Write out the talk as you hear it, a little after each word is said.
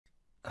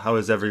How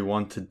is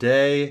everyone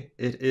today?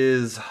 It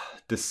is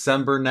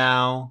December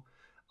now.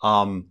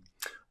 One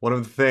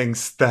of the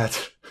things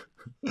that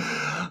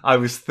I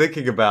was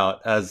thinking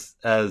about as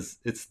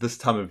it's this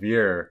time of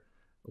year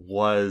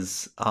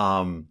was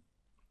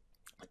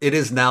it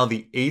is now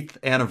the 8th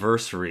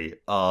anniversary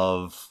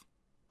of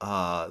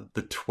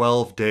the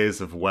 12 Days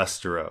of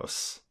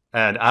Westeros.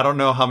 And I don't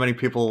know how many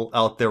people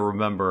out there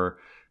remember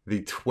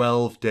the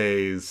 12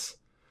 Days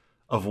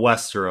of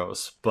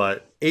Westeros,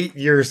 but 8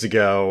 years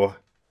ago,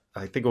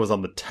 I think it was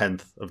on the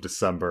 10th of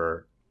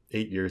December,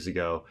 8 years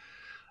ago,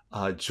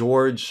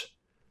 George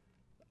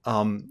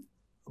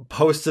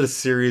posted a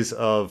series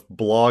of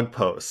blog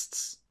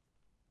posts.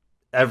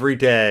 Every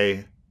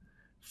day,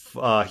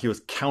 he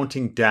was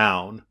counting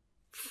down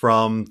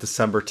from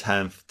December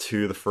 10th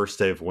to the first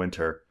day of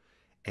winter.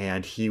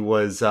 And he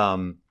was,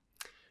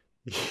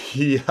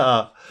 he,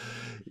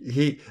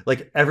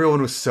 like,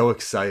 everyone was so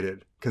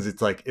excited because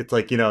it's like,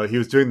 he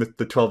was doing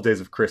the 12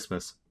 days of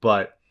Christmas,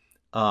 but,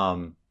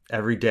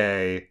 every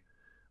day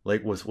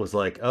like was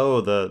like, oh,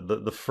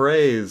 the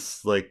phrase,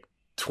 like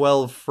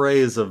 12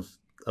 phrase of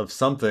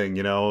something,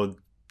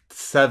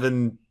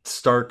 7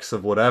 Starks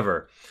of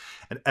whatever.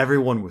 And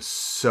everyone was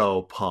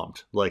so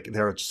pumped. Like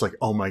they were just like,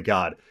 oh my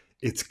God,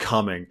 it's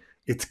coming.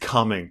 It's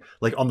coming.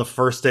 Like on the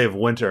first day of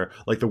winter,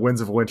 like the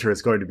Winds of Winter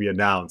is going to be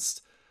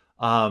announced.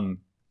 And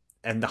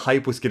the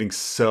hype was getting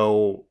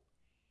so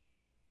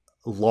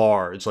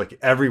large, like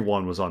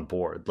everyone was on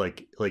board,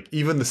 like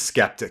even the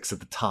skeptics at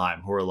the time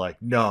who were like,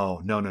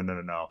 no,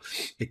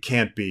 it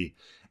can't be.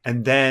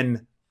 And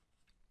then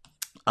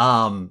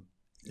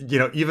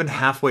even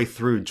halfway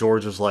through,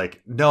 George was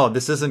like, no,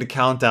 this isn't a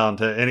countdown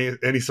to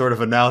any sort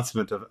of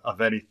announcement of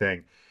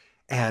anything.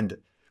 And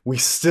we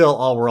still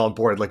all were on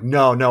board, like,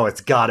 no, it's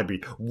gotta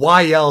be.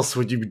 Why else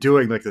would you be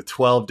doing like the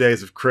 12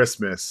 days of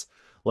Christmas,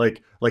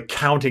 like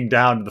counting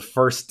down to the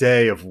first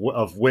day of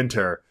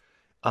winter,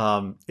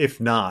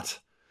 if not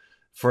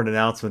for an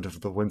announcement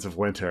of the Winds of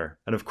Winter?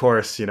 And of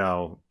course,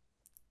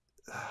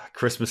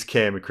 Christmas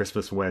came and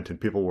Christmas went, and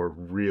people were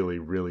really,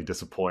 really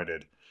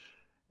disappointed.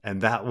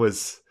 And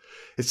it's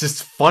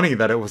just funny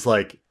that it was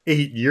like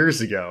 8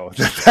 years ago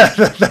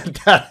that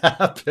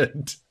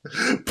happened.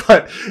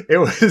 But it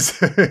was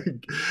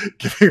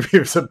giving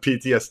me some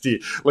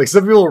PTSD. Like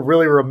some people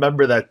really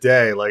remember that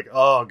day. Like,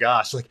 oh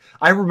gosh, like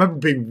I remember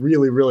being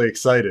really, really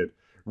excited.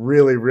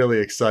 Really, really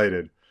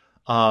excited.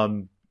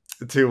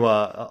 To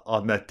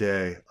on that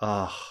day.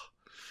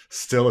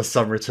 Still a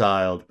summer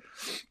child.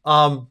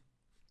 I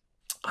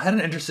had an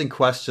interesting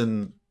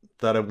question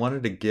that I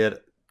wanted to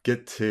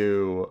get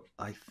to.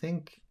 I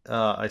think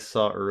I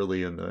saw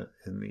early in the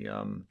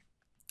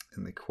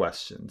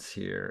questions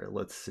here.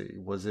 Let's see.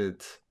 Was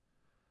it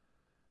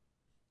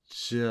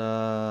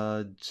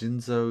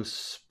Jinzo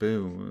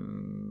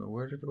Spoon?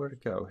 Where'd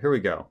it go? Here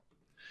we go.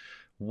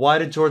 Why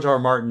did George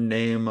R.R.Martin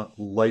name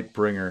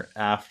Lightbringer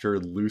after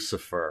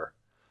Lucifer?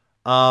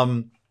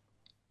 Now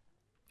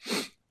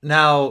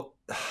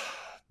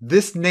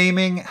this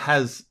naming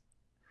has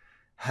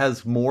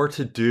more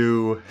to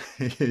do.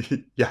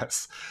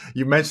 Yes,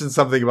 you mentioned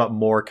something about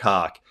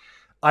Moorcock.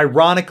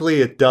 Ironically,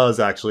 it does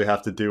actually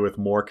have to do with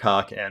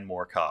Moorcock and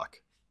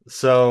Moorcock.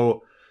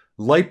 So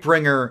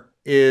Lightbringer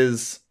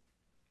is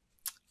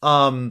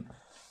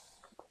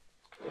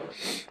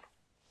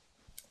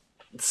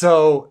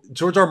so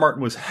George R. R.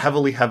 Martin was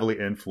heavily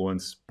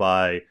influenced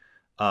by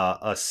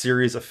a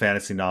series of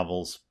fantasy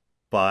novels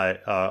by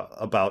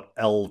about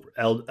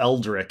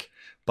Eldrick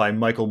by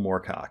Michael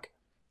Moorcock.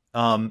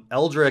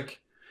 Eldrick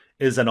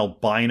is an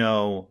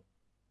albino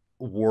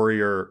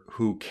warrior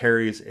who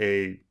carries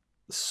a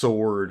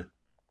sword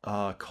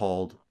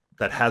called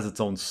that has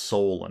its own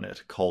soul in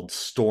it, called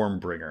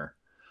Stormbringer.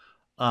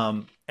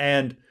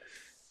 And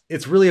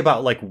it's really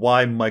about like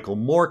why Michael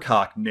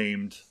Moorcock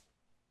named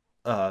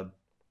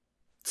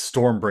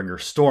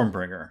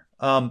Stormbringer.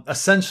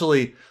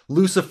 Essentially,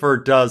 Lucifer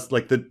does,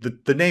 like,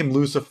 the name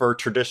Lucifer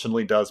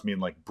traditionally does mean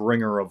like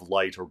bringer of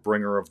light or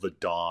bringer of the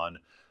dawn.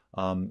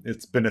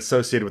 It's been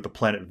associated with the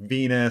planet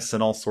Venus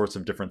and all sorts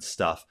of different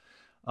stuff.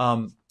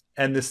 And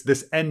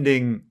this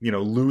ending,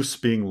 loose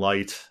being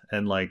light,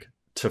 and like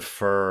to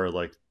fur,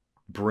 like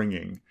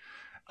bringing.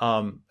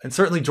 And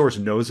certainly George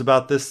knows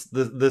about this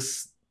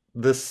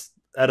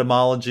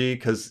etymology,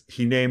 because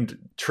he named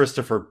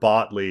Christopher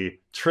Botley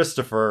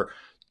Christopher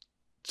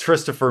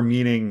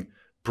meaning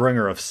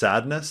bringer of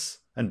sadness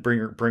and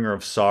bringer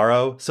of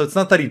sorrow. So it's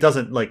not that he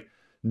doesn't like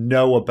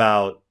know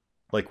about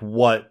like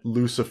what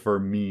Lucifer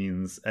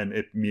means and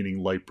it meaning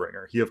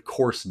Lightbringer. He of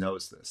course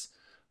knows this.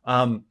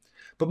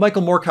 But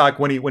Michael Moorcock,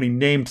 when he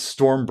named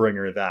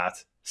Stormbringer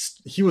that,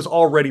 he was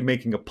already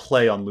making a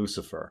play on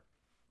Lucifer.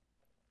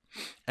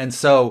 And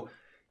so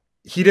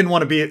he didn't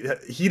want to be,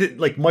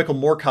 Michael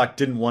Moorcock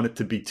didn't want it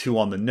to be too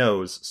on the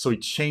nose. So he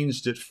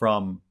changed it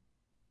from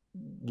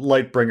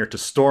Lightbringer to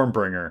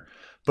Stormbringer,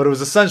 but it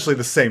was essentially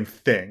the same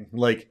thing.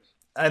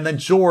 And then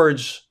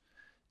George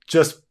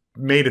just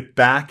made it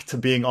back to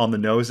being on the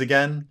nose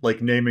again,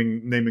 like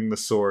naming the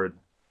sword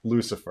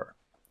Lucifer.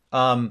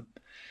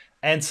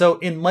 And so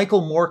in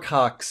Michael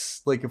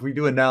Moorcock's, like if we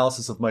do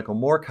analysis of Michael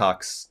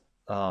Moorcock's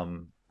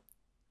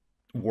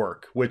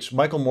work, which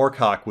Michael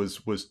Moorcock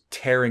was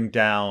tearing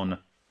down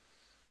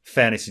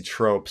fantasy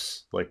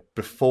tropes like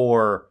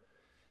before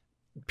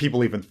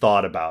people even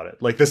thought about it.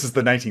 Like this is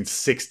the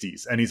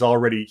 1960s, and he's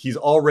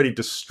already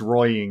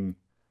destroying,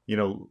 you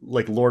know,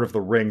 like Lord of the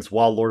Rings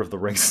while Lord of the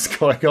Rings is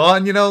going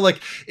on. You know,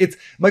 like it's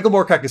Michael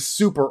Moorcock is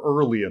super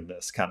early in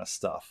this kind of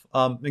stuff.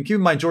 And keep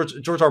in mind,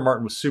 George R.R.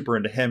 Martin was super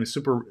into him. He's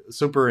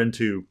super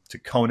into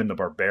Conan the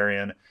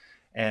Barbarian,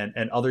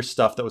 and other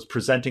stuff that was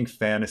presenting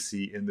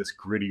fantasy in this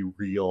gritty,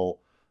 real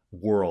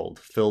world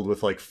filled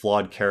with like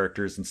flawed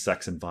characters and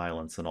sex and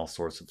violence and all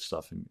sorts of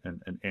stuff,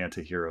 and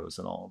anti-heroes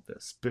and all of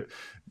this. But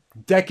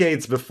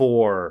decades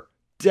before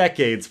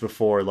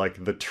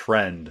like the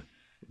trend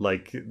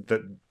like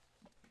that,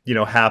 you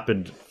know,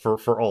 happened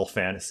for all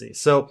fantasy.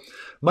 So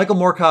Michael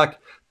Moorcock,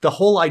 the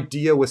whole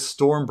idea with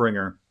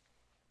Stormbringer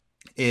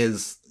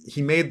is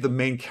he made the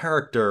main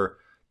character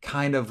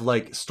kind of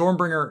like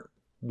Stormbringer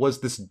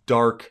was this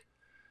dark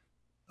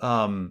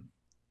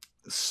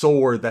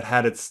sword that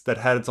had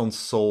its own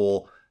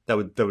soul that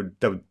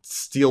would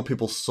steal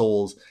people's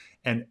souls,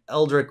 and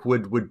Eldrick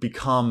would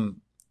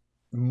become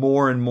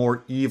more and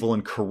more evil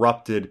and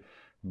corrupted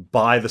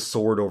by the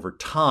sword over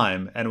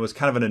time. And it was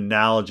kind of an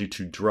analogy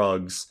to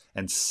drugs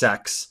and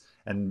sex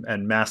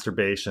and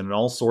masturbation and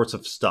all sorts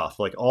of stuff.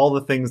 Like all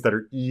the things that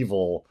are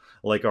evil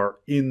like are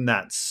in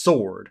that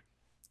sword.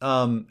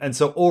 And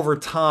so over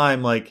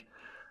time, like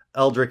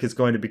Eldrick is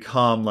going to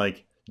become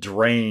like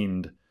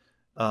drained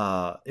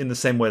in the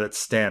same way that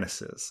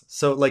Stannis is.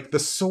 So like the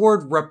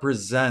sword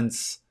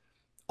represents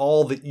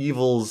all the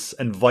evils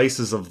and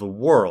vices of the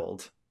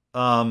world.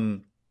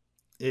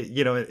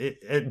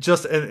 It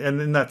just, and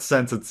in that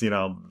sense, it's, you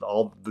know,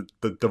 all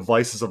the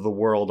devices of the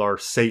world are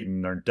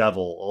Satan or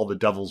devil, all the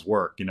devil's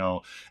work, you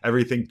know,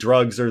 everything,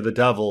 drugs are the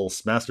devil,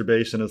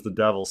 masturbation is the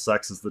devil,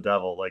 sex is the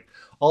devil, like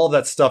all of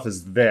that stuff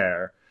is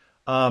there.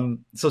 So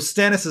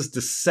Stannis's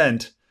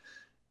descent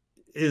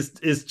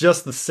is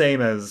just the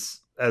same as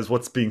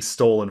what's being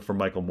stolen from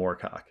Michael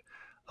Moorcock.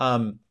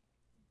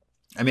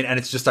 I mean, and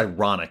it's just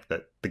ironic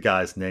that the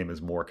guy's name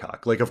is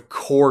Moorcock. Like, of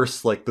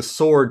course, like the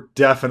sword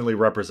definitely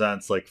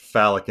represents like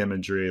phallic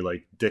imagery,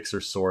 like dicks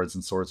are swords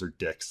and swords are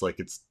dicks. Like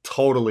it's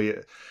totally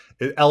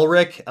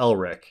Elric.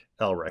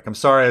 I'm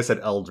sorry I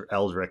said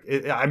Eldrick.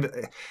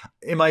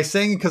 Am I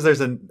saying because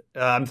there's I'm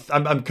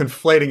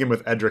conflating him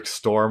with Edric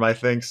Storm, I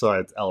think. So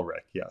it's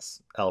Elric.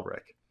 Yes,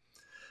 Eldrick.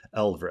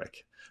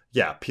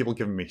 Yeah, people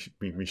giving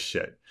me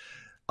shit.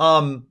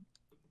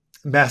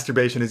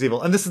 Masturbation is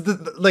evil, and this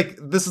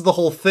is the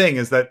whole thing,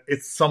 is that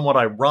it's somewhat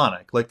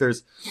ironic. Like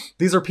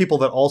these are people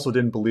that also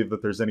didn't believe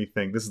that there's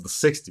anything. This is the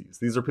 60s.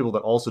 These are people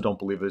that also don't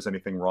believe there's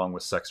anything wrong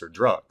with sex or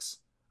drugs.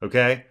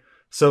 Okay,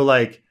 so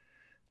like,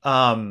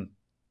 but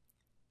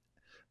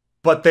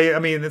I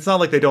mean, it's not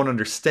like they don't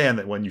understand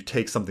that when you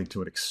take something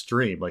to an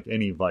extreme, like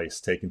any vice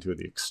taken to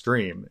the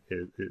extreme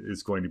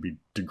is going to be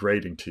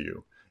degrading to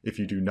you if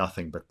you do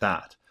nothing but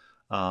that.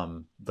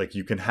 Like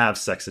you can have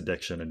sex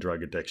addiction and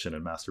drug addiction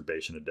and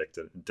masturbation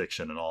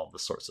addiction and all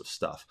this sorts of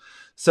stuff.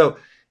 So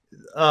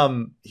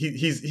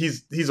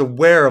he's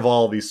aware of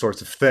all these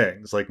sorts of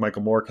things, like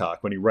Michael Moorcock,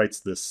 when he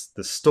writes this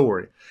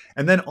story.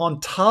 And then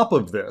on top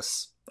of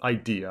this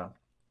idea,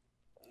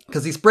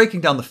 because he's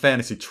breaking down the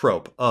fantasy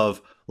trope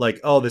of like,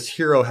 oh, this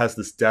hero has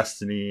this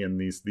destiny, and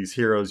these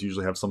heroes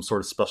usually have some sort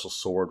of special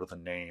sword with a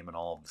name and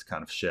all of this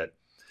kind of shit.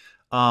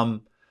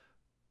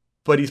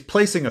 But he's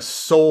placing a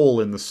soul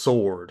in the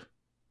sword.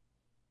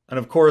 And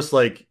of course,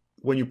 like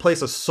when you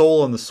place a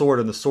soul in the sword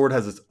and the sword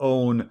has its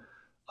own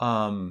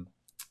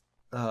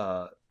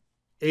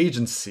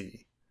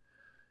agency,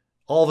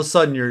 all of a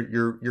sudden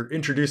you're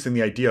introducing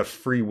the idea of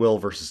free will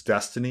versus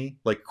destiny,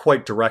 like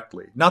quite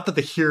directly. Not that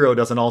the hero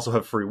doesn't also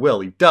have free will,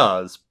 he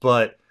does,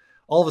 but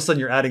all of a sudden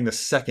you're adding the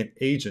second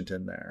agent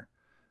in there,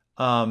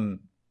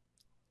 and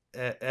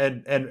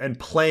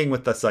playing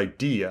with this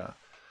idea.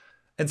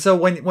 And so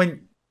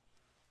when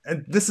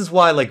and this is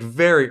why, like,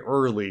 very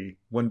early,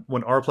 when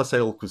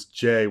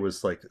R+A=J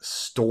was, like,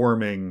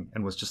 storming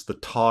and was just the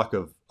talk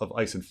of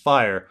Ice and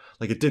Fire,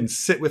 like, it didn't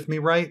sit with me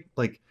right.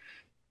 Like,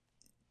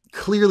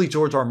 clearly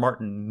George R.R.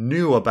 Martin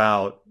knew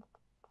about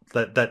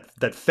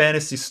that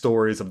fantasy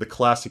stories of the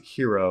classic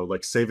hero,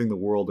 like, saving the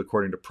world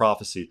according to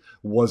prophecy,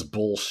 was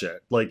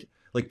bullshit. Like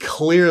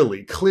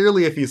clearly,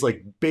 if he's,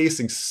 like,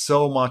 basing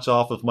so much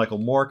off of Michael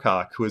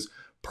Moorcock, who is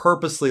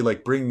purposely,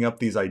 like, bringing up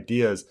these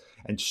ideas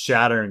and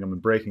shattering them and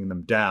breaking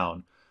them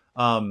down,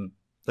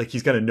 like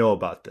he's gonna know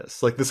about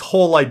this. Like this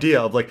whole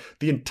idea of like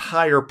the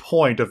entire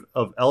point of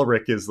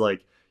Elric is like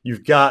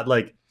you've got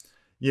like,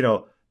 you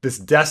know, this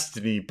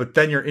destiny, but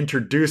then you're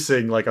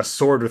introducing like a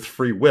sword with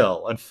free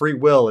will, and free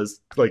will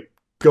is like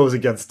goes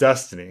against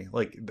destiny,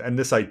 like, and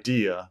this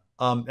idea,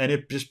 and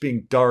it just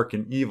being dark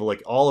and evil,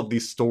 like all of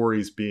these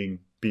stories being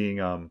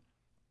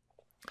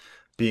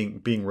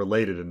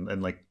related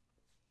and like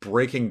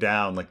breaking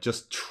down, like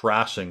just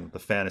trashing the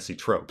fantasy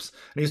tropes.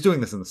 And he's doing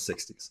this in the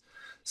 60s.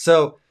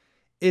 So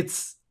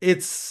it's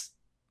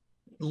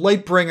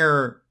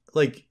Lightbringer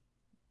like,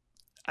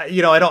 I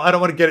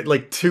don't want to get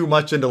like too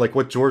much into like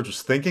what George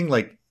was thinking.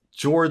 Like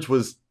George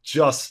was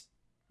just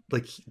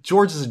like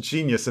George is a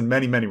genius in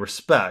many many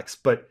respects,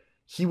 but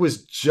he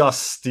was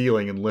just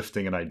stealing and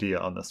lifting an idea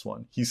on this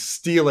one. He's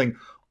stealing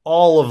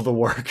all of the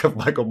work of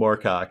Michael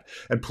Moorcock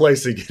and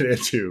placing it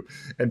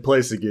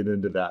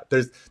into that.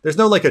 There's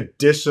no like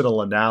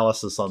additional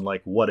analysis on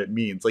like what it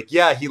means. Like,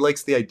 yeah, he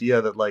likes the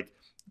idea that like,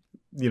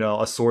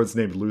 a sword's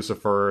named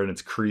Lucifer and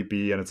it's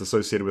creepy and it's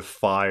associated with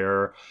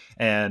fire,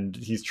 and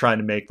he's trying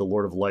to make the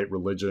Lord of Light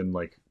religion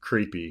like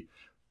creepy.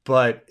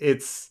 But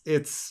it's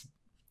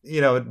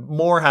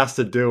more has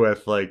to do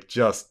with like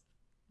just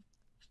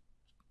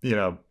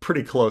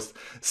pretty close,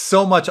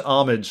 so much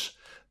homage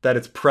that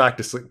it's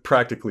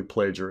practically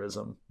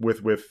plagiarism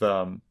with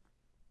Michael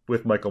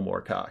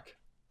Moorcock.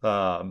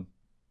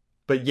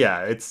 But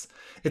yeah, it's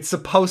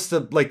supposed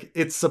to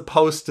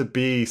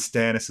be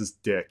Stannis's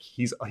dick.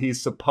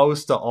 He's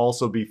supposed to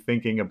also be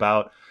thinking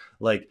about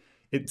like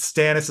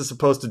Stannis is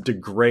supposed to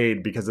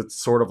degrade because it's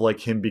sort of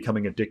like him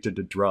becoming addicted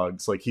to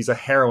drugs. Like he's a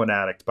heroin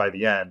addict by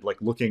the end,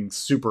 like looking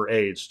super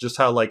aged. Just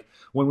how like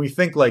when we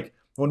think like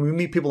when we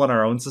meet people in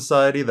our own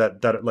society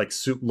that like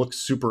look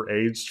super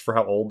aged for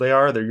how old they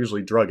are, they're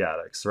usually drug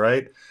addicts,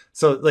 right?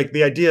 So like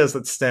the idea is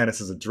that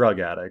Stannis is a drug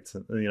addict,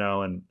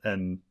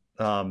 and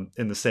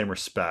in the same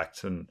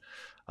respect. And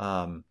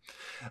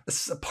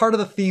part of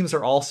the themes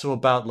are also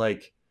about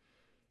like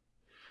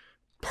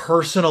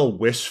personal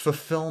wish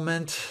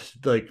fulfillment,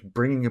 like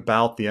bringing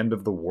about the end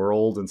of the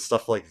world and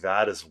stuff like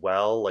that as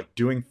well, like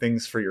doing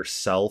things for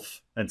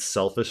yourself and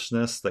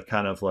selfishness that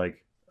kind of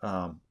like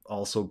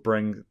also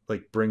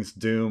brings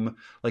doom.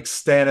 Like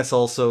Stannis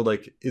also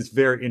like is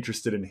very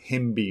interested in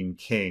him being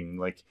king.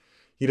 Like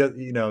he does,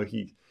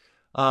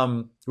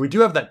 we do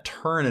have that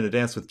turn in A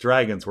Dance with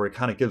Dragons where he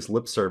kind of gives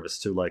lip service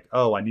to like,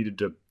 oh, I needed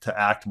to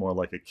act more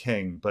like a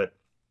king. But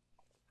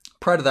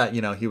prior to that,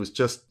 he was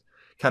just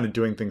kind of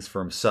doing things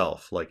for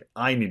himself. Like,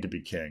 I need to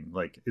be king.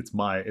 Like, it's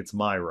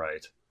my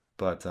right.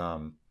 But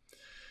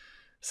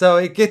so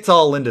it gets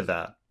all into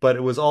that. But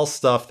it was all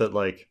stuff that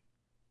like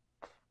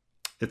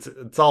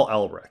it's all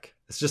Elric.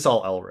 It's just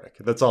all Elric.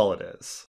 That's all it is.